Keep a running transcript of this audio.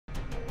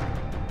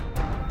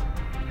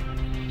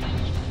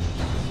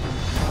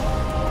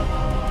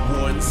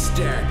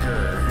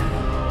stacker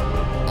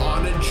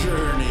on a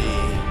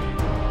journey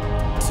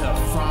to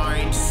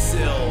find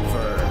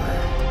silver.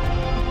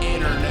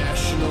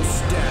 International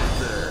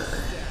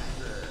Stacker.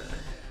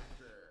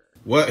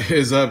 What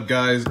is up,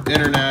 guys?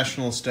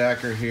 International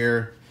Stacker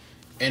here,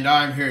 and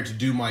I'm here to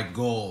do my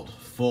gold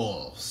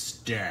full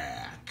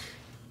stack.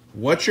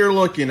 What you're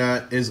looking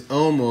at is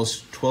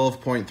almost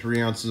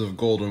 12.3 ounces of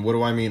gold. And what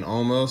do I mean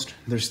almost?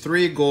 There's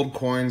 3 gold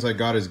coins I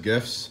got as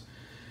gifts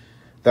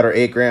that are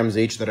 8 grams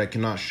each that I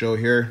cannot show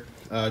here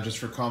just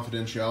for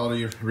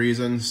confidentiality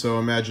reasons. So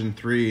imagine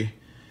 3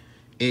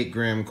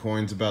 8-gram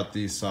coins about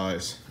this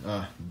size.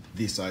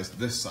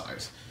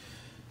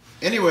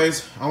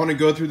 Anyways, I want to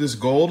go through this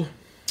gold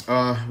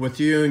with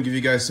you and give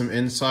you guys some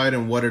insight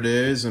on what it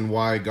is and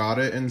why I got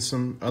it and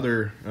some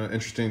other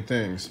interesting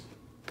things.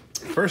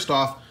 First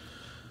off,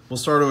 we'll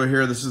start over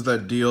here. This is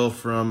that deal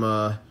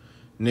from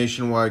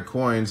Nationwide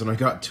Coins, and I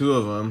got 2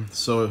 of them.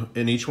 So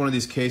in each one of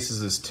these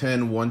cases is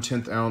 10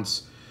 1/10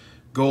 ounce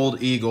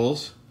gold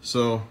eagles.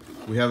 So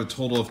we have a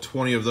total of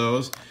 20 of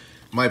those.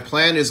 My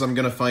plan is I'm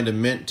going to find a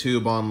mint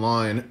tube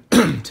online,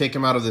 take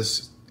them out of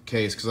this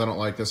case because I don't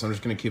like this. I'm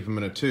just going to keep them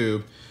in a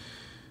tube.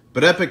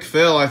 But epic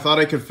fail, I thought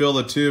I could fill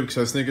the tube because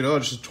I was thinking, oh,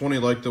 it's just 20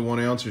 like the 1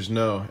 ounces.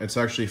 No, it's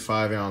actually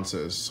 5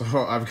 ounces.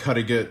 So I've got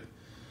to get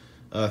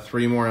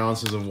 3 more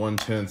ounces of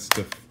 1/10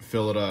 to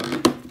fill it up.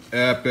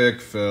 Epic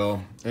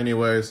fail.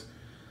 Anyways,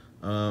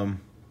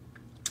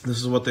 this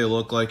is what they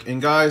look like. And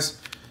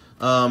guys,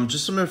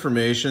 just some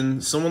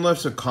information. Someone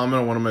left a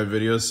comment on one of my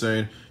videos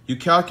saying, you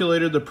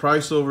calculated the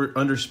price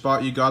under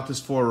spot you got this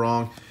for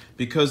wrong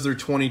because they're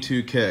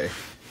 22K.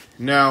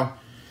 Now,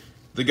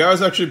 the guy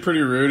was actually pretty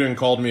rude and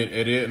called me an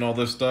idiot and all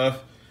this stuff.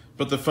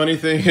 But the funny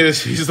thing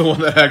is, he's the one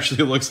that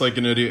actually looks like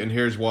an idiot, and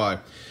here's why.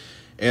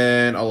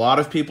 And a lot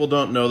of people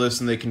don't know this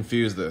and they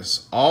confuse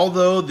this.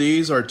 Although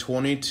these are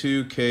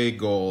 22K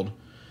gold,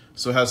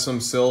 so it has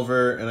some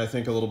silver and I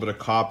think a little bit of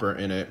copper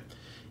in it,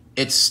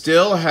 it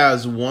still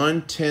has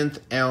 1/10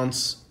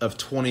 ounce of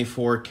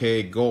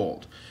 24K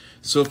gold.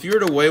 So if you were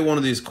to weigh one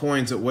of these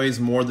coins, it weighs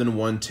more than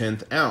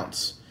 1/10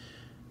 ounce.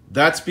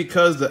 That's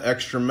because the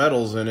extra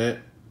metals in it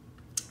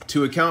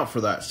to account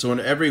for that. So in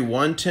every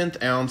 1/10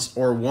 ounce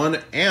or 1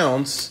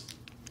 ounce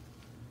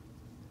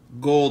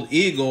gold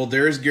eagle,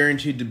 there is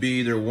guaranteed to be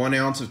either 1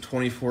 ounce of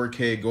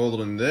 24K gold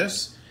in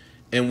this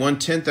and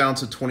 1/10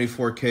 ounce of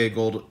 24K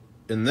gold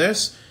in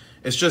this.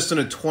 It's just in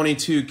a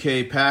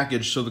 22K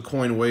package, so the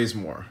coin weighs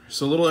more.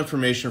 So a little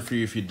information for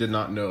you if you did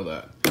not know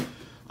that.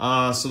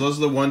 So those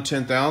are the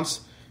 1/10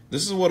 ounce.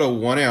 This is what a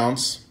 1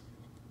 ounce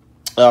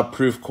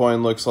proof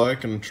coin looks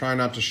like. And I'm trying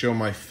not to show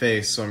my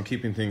face, so I'm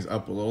keeping things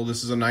up a little.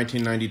 This is a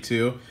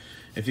 1992.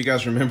 If you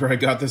guys remember, I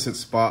got this at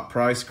spot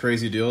price.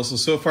 Crazy deal.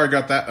 So far I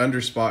got that under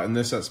spot, and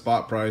this at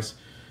spot price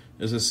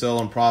is a sale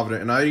on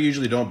Provident. And I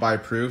usually don't buy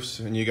proofs,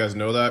 and you guys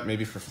know that,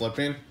 maybe for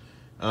flipping,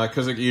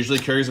 because it usually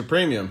carries a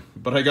premium.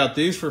 But I got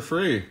these for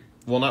free.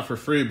 Well, not for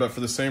free, but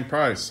for the same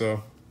price.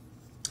 So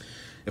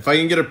if I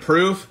can get a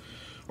proof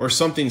or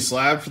something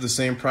slabbed for the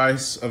same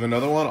price of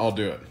another one, I'll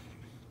do it.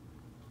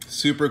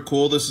 Super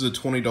cool. This is a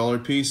 $20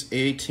 piece,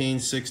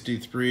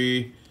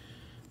 1863.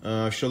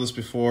 I've showed this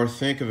before.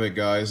 Think of it,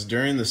 guys.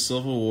 During the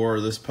Civil War,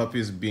 this puppy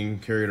is being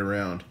carried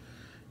around.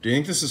 Do you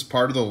think this is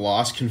part of the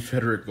lost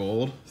Confederate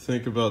gold?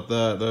 Think about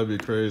that. That'd be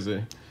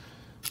crazy.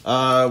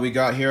 We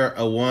got here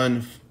a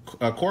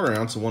 1/4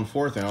 ounce, a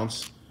 1/4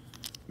 ounce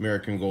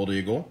American Gold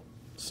Eagle.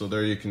 So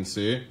there you can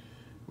see.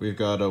 We've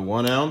got a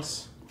 1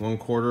 ounce,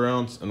 1/4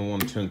 ounce, and a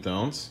 1/10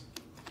 ounce.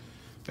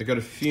 I got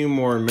a few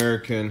more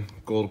American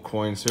gold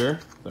coins here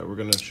that we're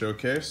going to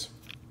showcase.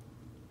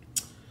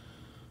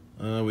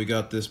 We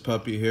got this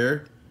puppy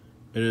here.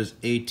 It is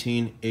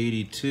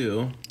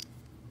 1882.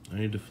 I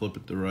need to flip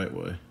it the right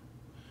way.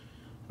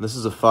 This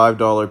is a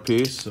 $5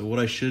 piece. So what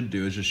I should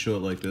do is just show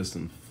it like this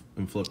and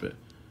flip it.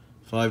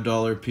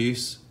 $5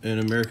 piece, and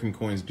American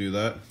coins do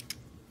that.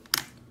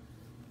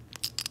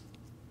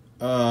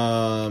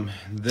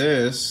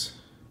 This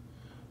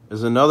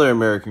is another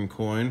American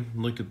coin.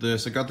 Look at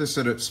this. I got this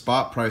at its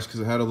spot price because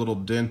it had a little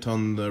dent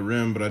on the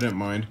rim, but I didn't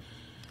mind.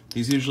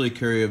 These usually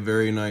carry a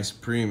very nice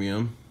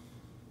premium.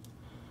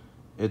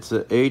 It's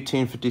a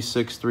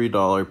 1856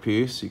 $3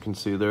 piece. You can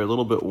see they're a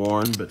little bit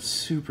worn, but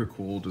super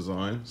cool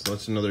design. So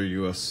that's another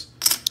US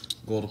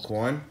gold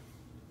coin.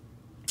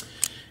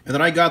 And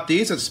then I got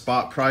these at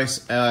spot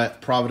price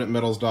at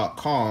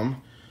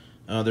providentmetals.com.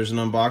 There's an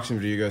unboxing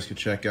video you guys could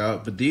check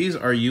out. But these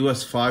are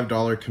US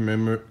 $5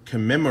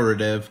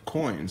 commemorative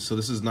coins. So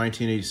this is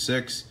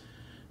 1986.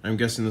 I'm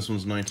guessing this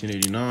one's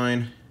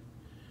 1989.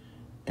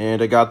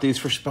 And I got these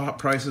for spot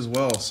price as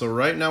well. So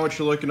right now what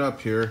you're looking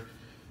up here,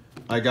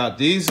 I got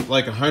these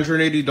like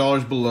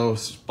 $180 below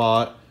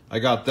spot. I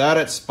got that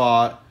at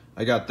spot.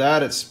 I got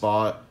that at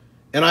spot.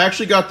 And I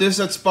actually got this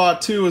at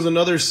spot too as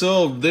another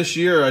sale this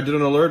year. I did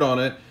an alert on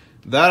it.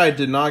 That I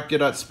did not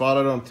get at spot,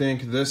 I don't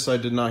think. This I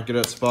did not get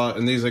at spot,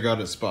 and these I got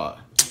at spot.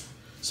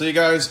 So you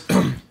guys,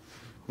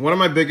 one of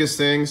my biggest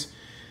things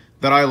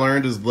that I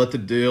learned is let the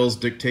deals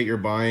dictate your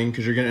buying,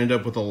 because you're going to end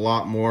up with a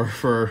lot more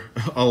for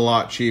a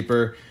lot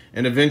cheaper.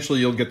 and eventually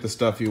you'll get the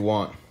stuff you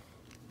want.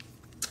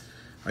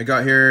 I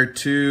got here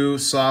 2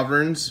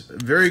 sovereigns,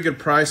 very good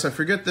price. I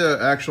forget the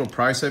actual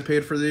price I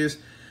paid for these.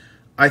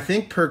 I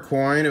think per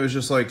coin it was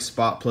just like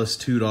spot plus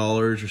 $2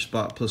 or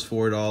spot plus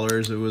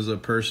 $4. It was a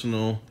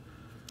personal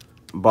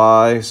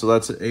buy, so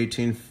that's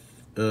 18.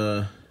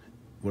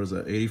 What is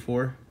that?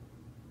 84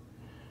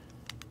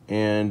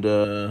 and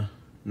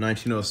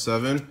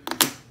 1907.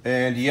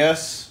 And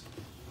yes,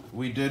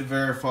 we did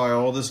verify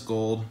all this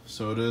gold,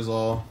 so it is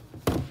all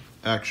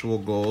actual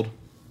gold.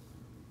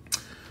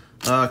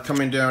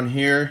 Coming down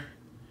here,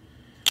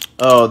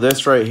 oh,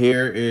 this right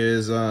here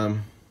is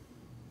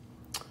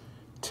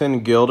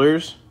 10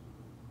 guilders.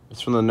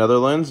 It's from the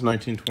Netherlands,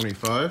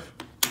 1925.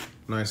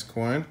 Nice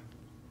coin.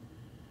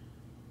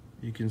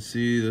 You can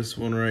see this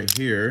one right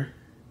here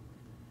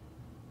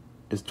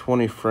is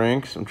 20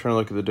 francs. I'm trying to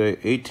look at the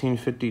date.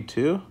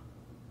 1852.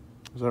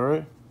 Is that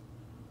right?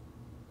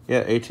 Yeah,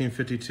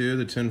 1852,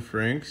 the 10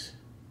 francs.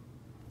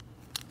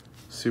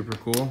 Super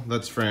cool.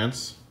 That's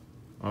France,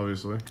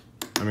 obviously.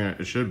 I mean,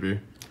 it should be.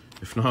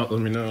 If not,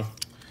 let me know.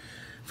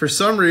 For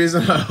some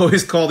reason, I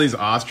always call these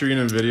Austrian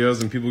in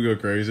videos and people go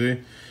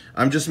crazy.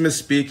 I'm just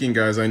misspeaking,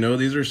 guys. I know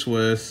these are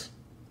Swiss.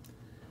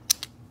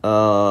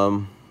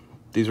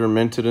 These were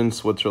minted in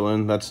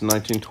Switzerland. That's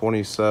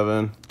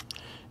 1927.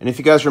 And if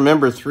you guys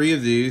remember, 3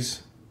 of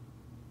these,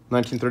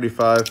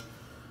 1935,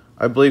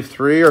 I believe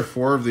 3 or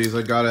 4 of these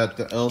I got at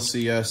the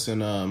LCS in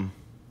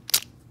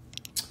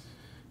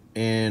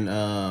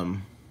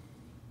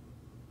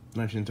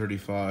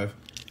 1935.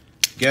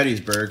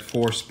 Gettysburg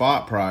for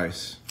spot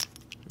price.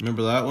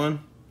 Remember that one?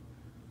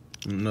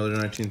 Another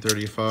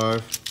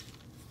 1935.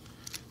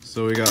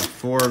 So we got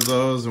 4 of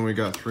those and we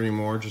got 3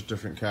 more, just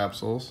different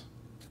capsules.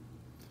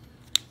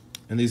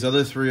 And these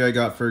other 3 I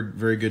got for a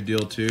very good deal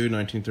too,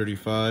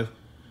 1935.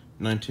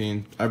 I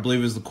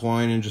believe is the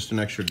coin and just an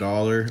extra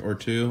 $1 or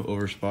 2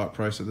 over spot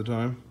price at the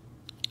time.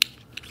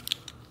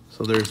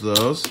 So there's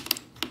those.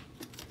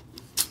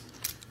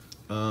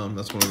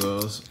 That's one of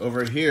those.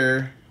 Over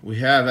here, we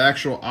have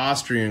actual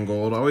Austrian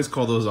gold. I always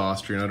call those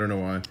Austrian, I don't know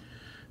why.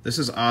 This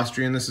is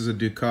Austrian, this is a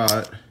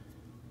Ducat.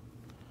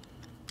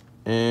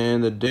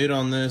 And the date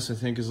on this, I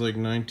think, is like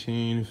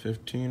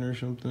 1915 or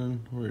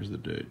something. Where's the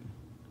date?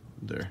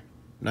 There,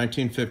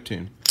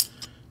 1915.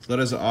 So that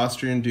is an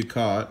Austrian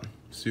Ducat,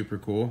 super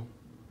cool.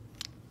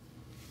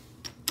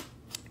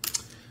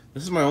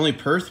 This is my only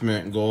Perth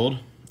mint gold.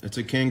 It's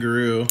a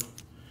kangaroo.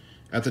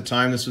 At the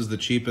time, this was the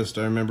cheapest.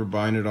 I remember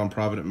buying it on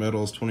Provident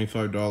Metals,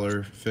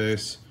 $25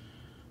 face.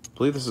 I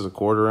believe this is a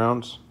 1/4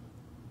 ounce.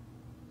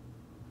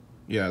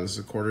 Yeah, this is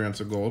a 1/4 ounce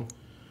of gold.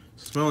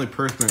 This is my only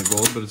Perth mint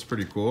gold, but it's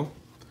pretty cool.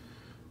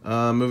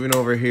 Moving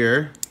over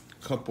here,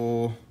 a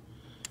couple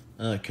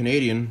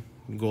Canadian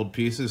gold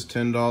pieces,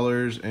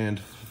 $10 and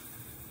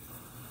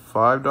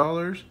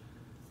 $5.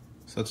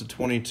 So that's a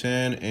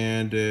 2010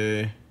 and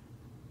a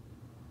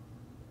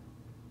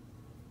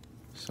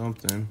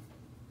something.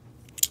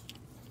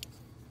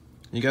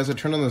 You guys, I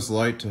turned on this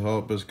light to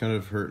help, but it's kind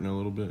of hurting a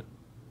little bit.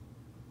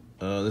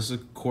 This is a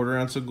 1/4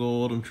 ounce of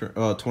gold.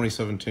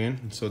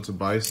 2017, so it's a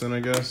bison,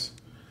 I guess.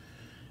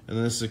 And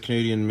then this is a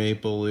Canadian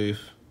maple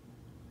leaf.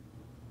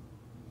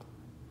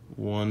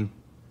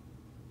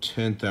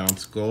 1/10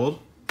 ounce gold.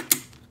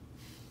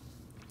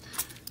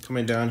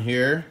 Coming down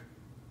here,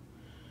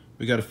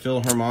 we got a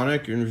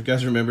Philharmonic. And if you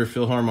guys remember,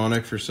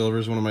 Philharmonic for silver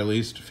is one of my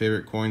least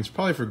favorite coins,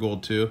 probably for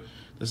gold too.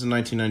 This is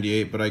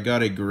 1998, but I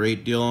got a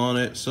great deal on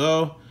it,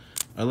 so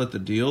I let the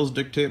deals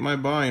dictate my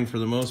buying for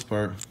the most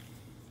part.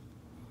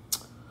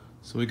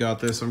 So we got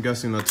this. I'm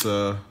guessing that's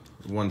a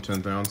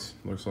 1/10 ounce.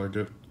 Looks like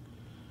it.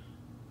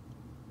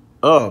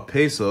 Oh,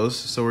 pesos.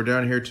 So we're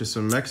down here to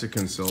some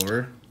Mexican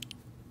silver.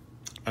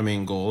 I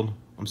mean gold.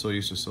 I'm so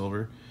used to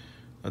silver.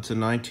 That's a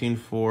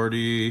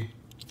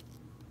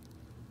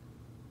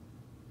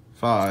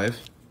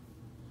 1945.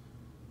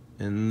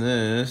 And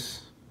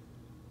this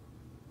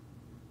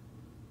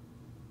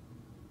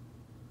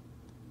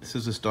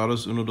is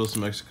Estados Unidos,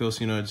 Mexico, it's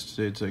the United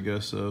States, I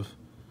guess, of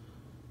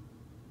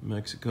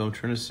Mexico. I'm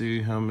trying to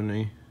see how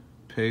many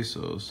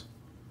pesos.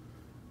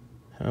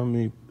 How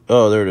many?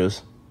 Oh, there it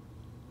is.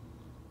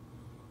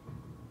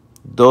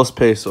 2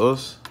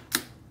 pesos. I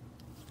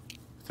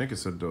think it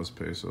said 2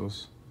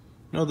 pesos.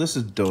 No, this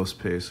is 2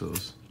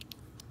 pesos.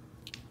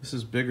 This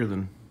is bigger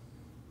than...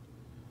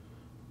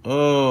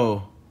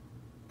 Oh,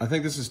 I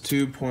think this is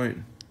 2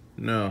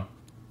 No.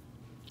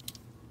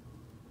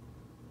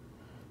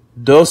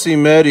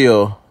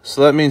 2.5.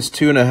 So that means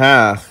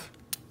 2.5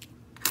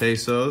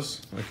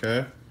 pesos.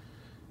 Okay.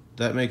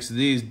 That makes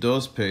these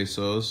 2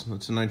 pesos.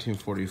 That's a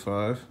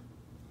 1945.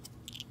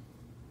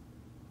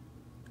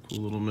 Cool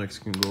little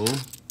Mexican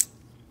gold.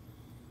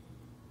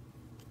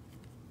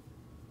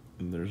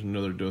 And there's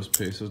another 2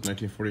 pesos,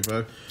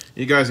 1945.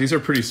 You guys, these are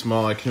pretty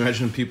small. I can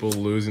imagine people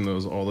losing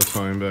those all the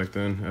time back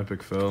then.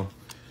 Epic fail.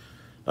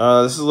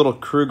 This is a little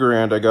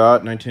Krugerrand I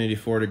got,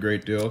 1984, at a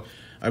great deal.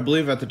 I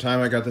believe at the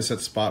time I got this at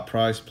spot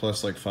price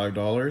plus like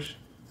 $5.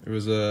 It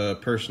was a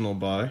personal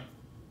buy.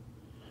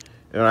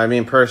 And I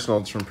mean personal,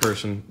 it's from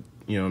person,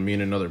 you know, me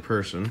and another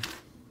person.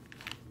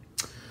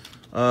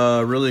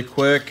 Really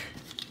quick,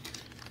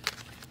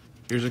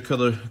 here's a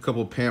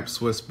couple Pamp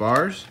Swiss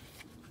bars.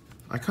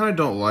 I kind of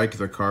don't like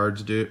the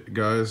cards,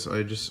 guys.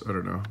 I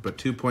don't know. But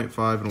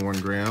 2.5 and 1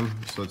 gram,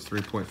 so that's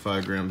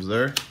 3.5 grams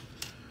there.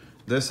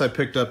 These two I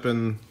picked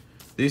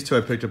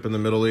up in the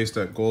Middle East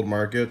at gold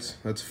markets.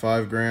 That's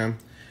 5 gram.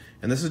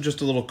 And this is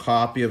just a little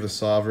copy of a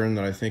sovereign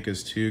that I think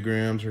is 2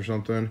 grams or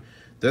something.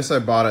 This I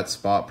bought at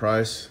spot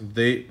price.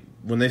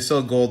 When they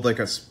sell gold, like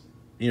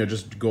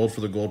just gold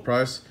for the gold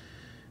price,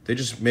 they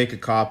just make a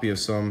copy of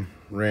some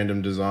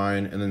random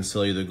design and then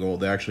sell you the gold.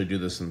 They actually do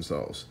this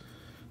themselves.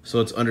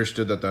 So it's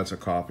understood that that's a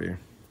copy.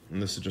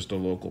 And this is just a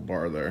local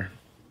bar there.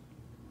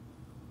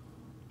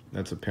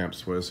 That's a Pamp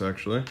Swiss,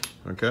 actually.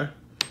 Okay.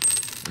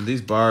 And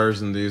these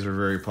bars and these are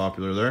very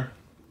popular there.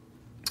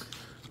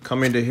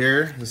 Coming to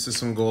here, this is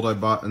some gold I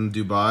bought in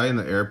Dubai in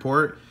the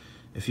airport.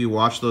 If you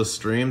watch those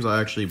streams,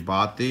 I actually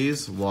bought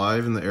these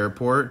live in the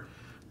airport.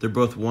 They're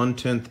both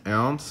 1/10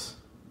 ounce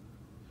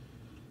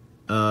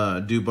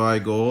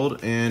Dubai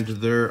gold, and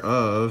they're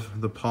of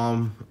the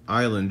Palm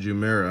Island,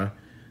 Jumeirah.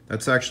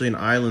 That's actually an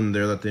island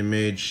there that they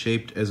made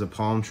shaped as a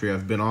palm tree.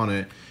 I've been on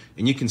it,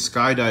 and you can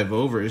skydive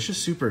over it. It's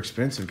just super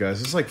expensive,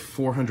 guys. It's like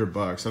 400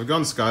 bucks. I've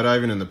gone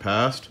skydiving in the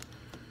past.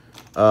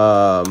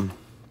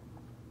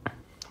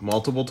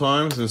 Multiple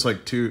times, and it's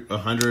like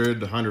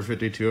 100,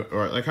 150,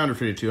 or like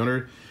 150,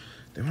 200.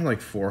 They went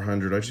like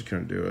 400. I just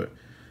couldn't do it.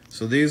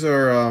 So these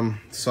are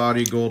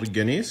Saudi gold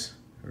guineas,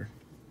 or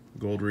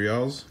gold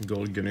rials.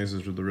 Gold guineas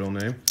is the real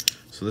name.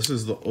 So this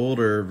is the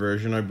older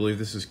version. I believe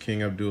this is King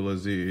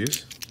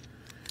Abdulaziz.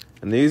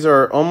 And these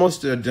are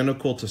almost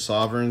identical to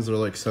sovereigns. They're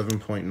like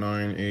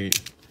 7.98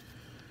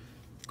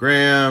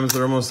 grams.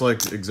 They're almost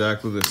like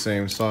exactly the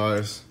same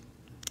size.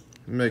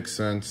 It makes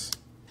sense,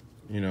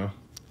 you know.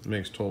 It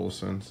makes total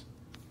sense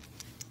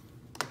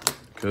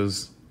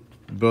because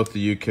both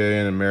the UK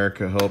and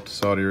America helped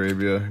Saudi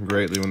Arabia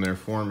greatly when they're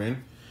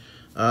forming.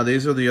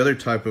 These are the other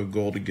type of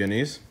gold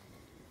guineas.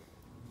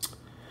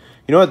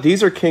 You know what?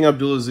 These are King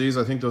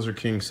Abdulaziz. I think those are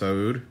King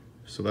Saud.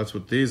 So that's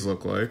what these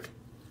look like.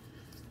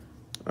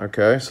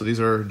 Okay, so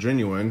these are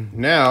genuine.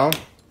 Now,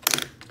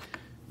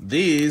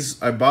 these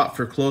I bought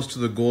for close to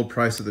the gold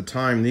price at the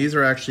time. These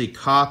are actually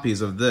copies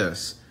of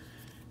this.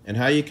 And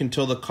how you can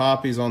tell the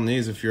copies on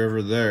these if you're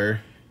ever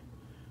there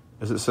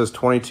is it says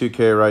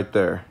 22K right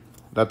there.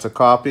 That's a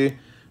copy.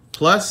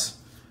 Plus,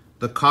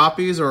 the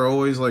copies are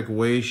always like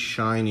way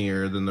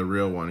shinier than the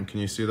real one. Can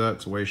you see that?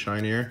 It's way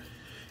shinier.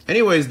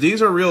 Anyways,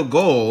 these are real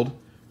gold,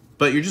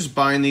 but you're just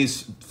buying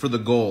these for the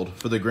gold,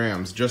 for the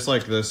grams, just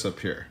like this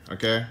up here,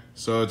 okay?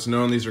 So it's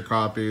known these are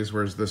copies,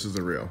 whereas this is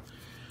the real.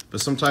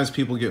 But sometimes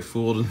people get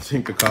fooled and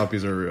think the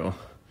copies are real.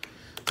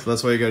 So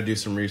that's why you gotta do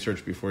some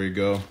research before you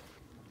go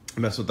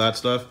mess with that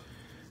stuff.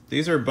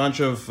 These are a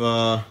bunch of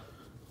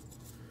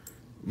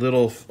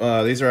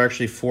these are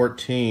actually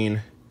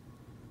 14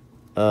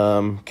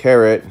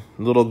 carat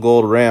little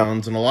gold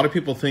rounds, and a lot of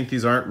people think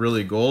these aren't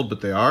really gold,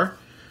 but they are.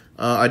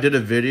 I did a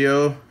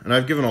video, and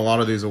I've given a lot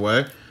of these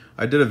away.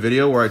 I did a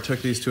video where I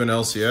took these to an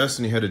LCS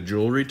and he had a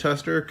jewelry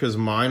tester, because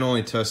mine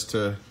only tests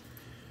to,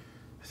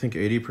 I think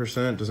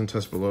 80%, doesn't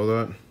test below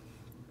that,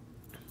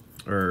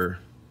 or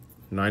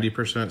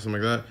 90%, something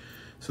like that.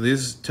 So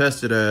these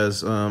tested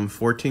as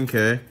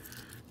 14K.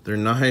 They're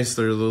nice,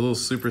 they're a little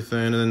super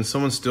thin, and then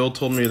someone still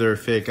told me they're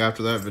fake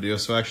after that video.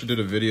 So I actually did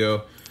a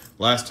video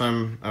last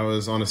time I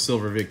was on a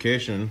silver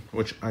vacation,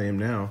 which I am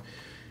now,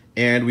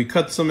 and we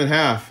cut some in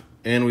half,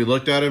 and we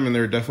looked at them, and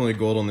they're definitely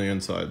gold on the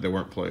inside. They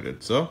weren't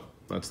plated, so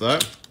that's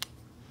that.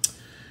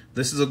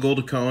 This is a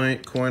gold coin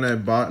I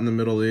bought in the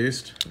Middle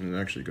East, and it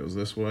actually goes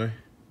this way.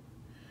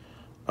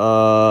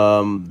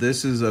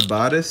 This is a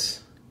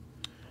bodice.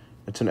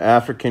 It's an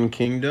African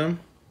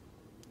kingdom.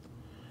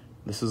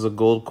 This is a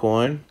gold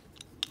coin.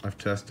 I've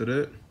tested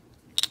it.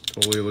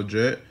 Totally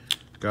legit.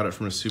 Got it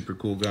from a super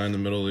cool guy in the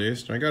Middle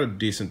East. I got a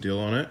decent deal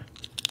on it.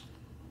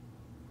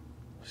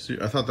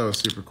 I thought that was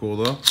super cool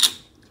though.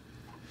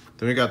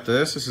 Then we got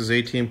this. This is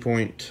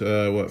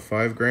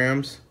 18.5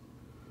 grams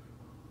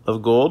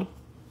of gold.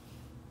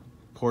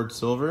 Poured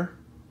silver.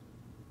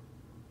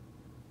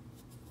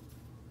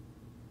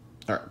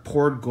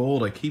 Poured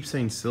gold. I keep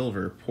saying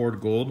silver. Poured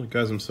gold.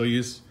 Guys, I'm so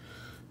used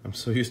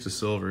to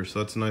silver, so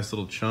that's a nice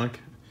little chunk.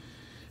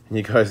 And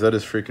you guys, that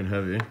is freaking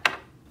heavy.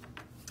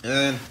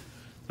 And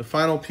the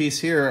final piece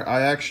here,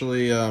 I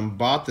actually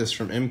bought this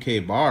from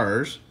MK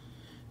Bars.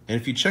 And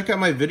if you check out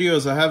my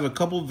videos, I have a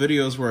couple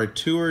videos where I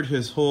toured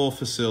his whole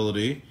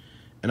facility.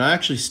 And I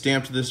actually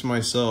stamped this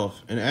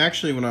myself. And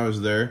actually, when I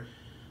was there,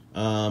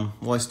 well,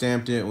 I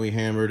stamped it and we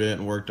hammered it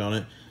and worked on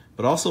it.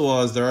 But also while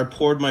I was there, I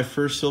poured my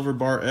first silver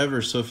bar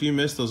ever. So if you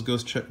missed those, go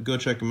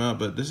check them out.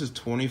 But this is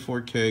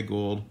 24K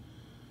gold,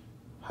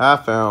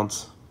 half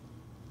ounce.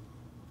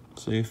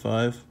 See,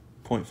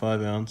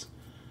 5.5 ounce.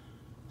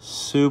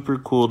 Super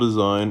cool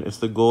design. It's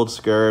the gold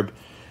scarab.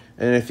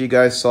 And if you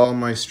guys saw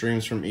my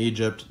streams from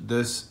Egypt,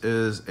 this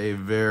is a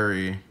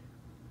very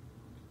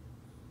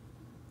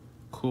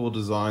cool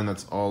design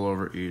that's all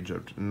over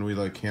Egypt. And we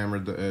like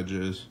hammered the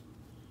edges.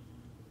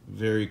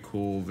 Very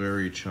cool,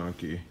 very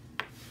chunky.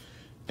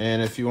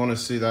 And if you want to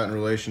see that in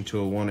relation to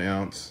a 1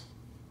 ounce,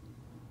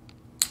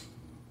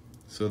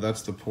 so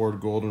that's the poured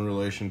gold in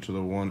relation to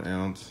the 1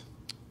 ounce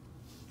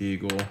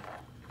eagle.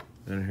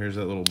 And here's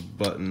that little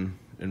button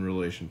in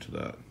relation to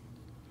that.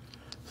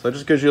 So that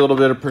just gives you a little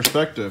bit of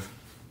perspective.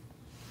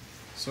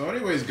 So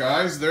anyways,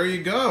 guys, there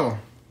you go.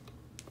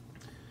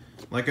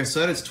 Like I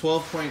said, it's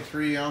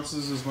 12.3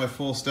 ounces is my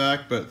full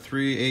stack, but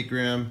 3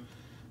 8-gram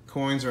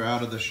coins are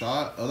out of the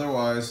shot.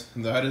 Otherwise,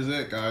 that is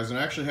it, guys. And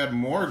I actually had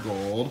more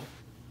gold,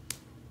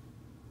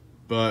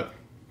 but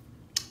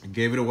I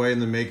gave it away in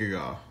the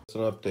Megaga. It's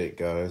an update,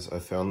 guys. I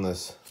found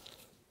this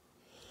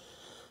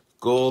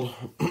gold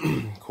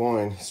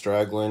coin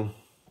straggling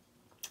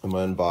in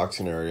my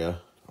unboxing area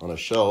on a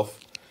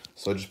shelf.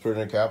 So I just put it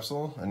in a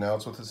capsule, and now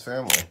it's with his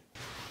family.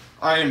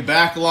 I am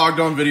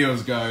backlogged on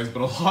videos, guys,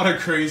 but a lot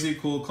of crazy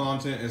cool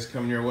content is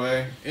coming your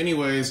way.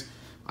 Anyways,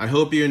 I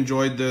hope you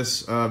enjoyed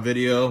this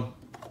video.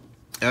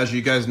 As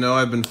you guys know,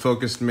 I've been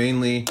focused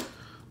mainly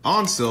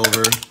on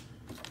silver,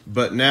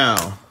 but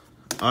now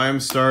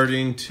I'm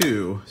starting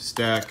to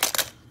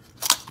stack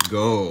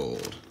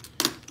gold.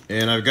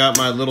 And I've got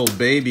my little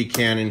baby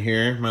cannon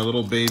here, my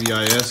little baby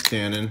IS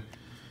cannon.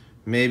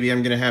 Maybe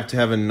I'm gonna have to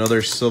have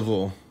another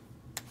silver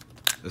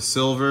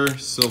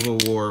Civil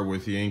War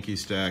with Yankee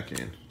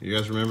stacking. You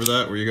guys remember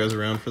that? Were you guys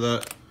around for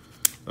that?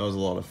 That was a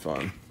lot of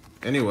fun.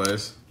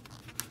 Anyways,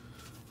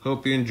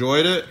 hope you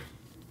enjoyed it.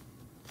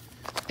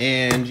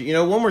 And you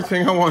know, one more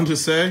thing I wanted to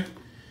say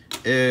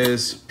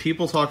is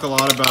people talk a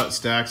lot about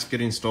stacks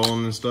getting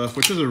stolen and stuff,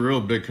 which is a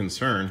real big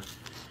concern.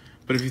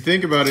 But if you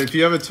think about it, if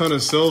you have a ton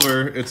of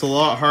silver, it's a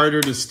lot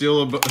harder to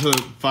steal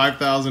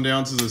 5,000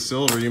 ounces of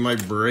silver. You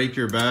might break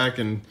your back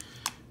and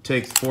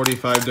take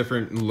 45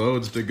 different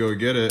loads to go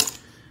get it.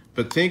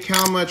 But think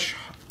how much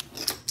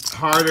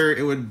harder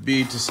it would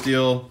be to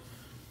steal,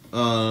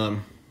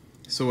 so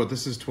what,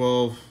 this is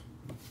 12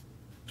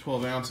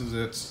 ounces,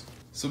 it's,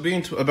 so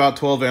being about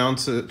 12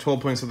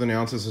 point something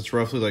ounces, it's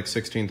roughly like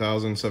 $16,000,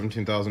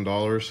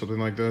 $17,000, something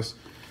like this.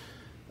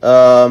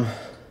 That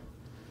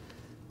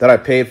I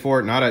paid for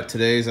it, not at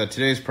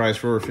today's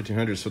price, we're over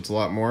 $1,500, so it's a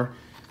lot more.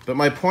 But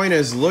my point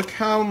is, look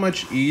how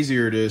much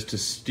easier it is to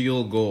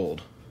steal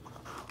gold,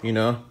 you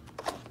know?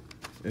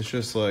 It's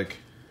just like,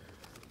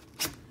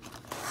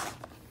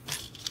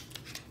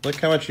 look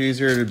how much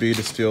easier it would be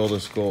to steal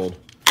this gold.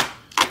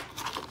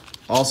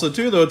 Also,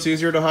 too, though, it's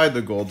easier to hide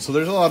the gold. So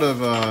there's a lot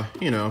of,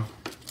 you know,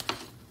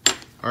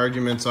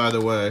 arguments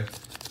either way.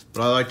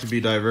 But I like to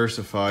be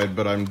diversified,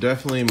 but I'm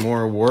definitely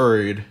more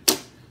worried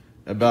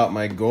about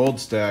my gold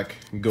stack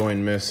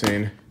going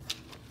missing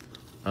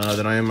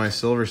than I am my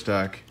silver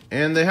stack.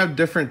 And they have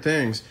different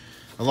things.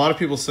 A lot of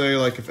people say,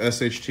 like, if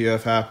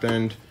SHTF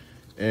happened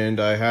and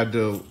I had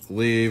to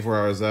leave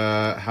where I was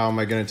at, how am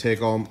I going to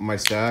take all my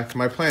stack?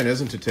 My plan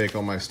isn't to take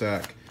all my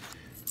stack.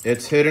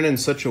 It's hidden in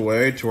such a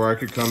way to where I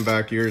could come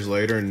back years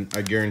later and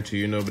I guarantee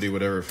you nobody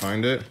would ever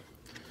find it.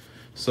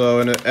 So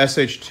in an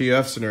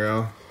SHTF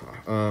scenario,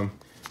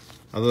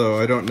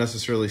 although I don't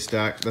necessarily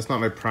stack, that's not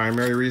my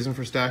primary reason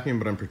for stacking,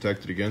 but I'm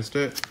protected against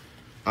it.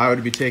 I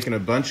would be taking a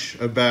bunch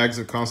of bags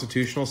of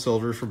constitutional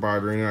silver for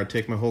bartering, and I'd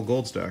take my whole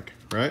gold stack,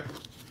 right?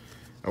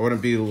 I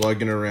wouldn't be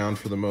lugging around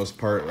for the most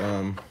part,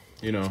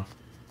 you know,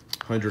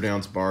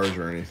 100-ounce bars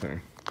or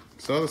anything.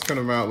 So that's kind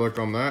of my outlook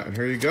on that, and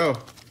here you go.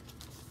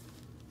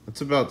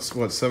 That's about,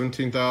 what,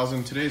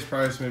 17,000? Today's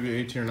price, maybe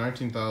 $18,000 or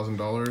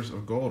 $19,000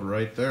 of gold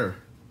right there.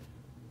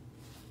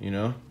 You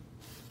know,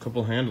 a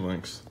couple hand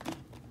links.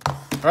 All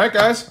right,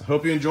 guys,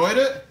 hope you enjoyed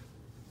it.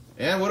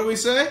 And what do we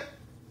say?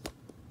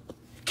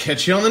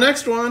 Catch you on the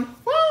next one.